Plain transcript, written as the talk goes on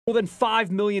More than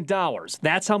 $5 million.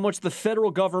 That's how much the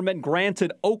federal government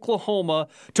granted Oklahoma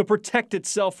to protect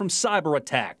itself from cyber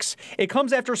attacks. It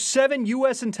comes after 7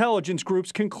 U.S. intelligence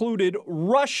groups concluded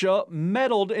Russia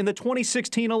meddled in the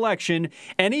 2016 election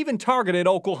and even targeted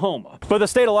Oklahoma. But the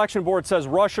state election board says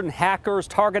Russian hackers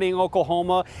targeting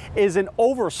Oklahoma is an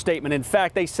overstatement. In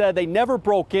fact, they said they never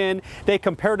broke in. They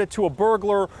compared it to a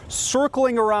burglar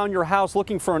circling around your house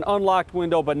looking for an unlocked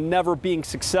window but never being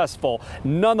successful.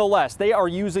 Nonetheless, they are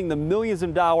using the millions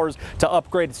of dollars to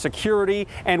upgrade security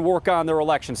and work on their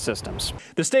election systems.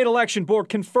 The state election board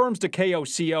confirms to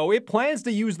KOCO it plans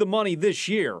to use the money this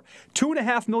year.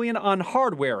 $2.5 million on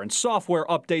hardware and software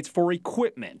updates for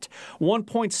equipment.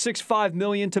 $1.65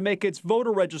 million to make its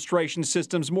voter registration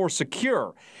systems more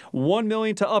secure. $1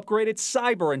 million to upgrade its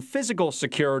cyber and physical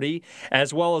security,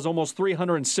 as well as almost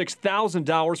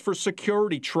 $306,000 for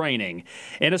security training.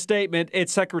 In a statement,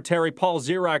 its secretary Paul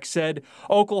Zirak said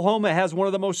Oklahoma has one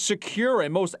of the most secure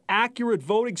and most accurate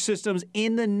voting systems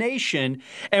in the nation,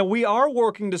 and we are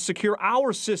working to secure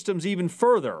our systems even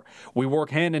further. We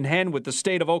work hand in hand with the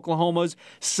state of Oklahoma's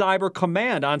Cyber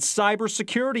Command on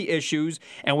cybersecurity issues,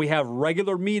 and we have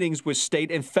regular meetings with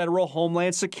state and federal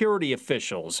homeland security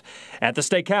officials. At the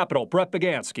state capitol, Brett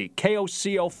Bagansky,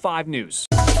 KOCO 5 News.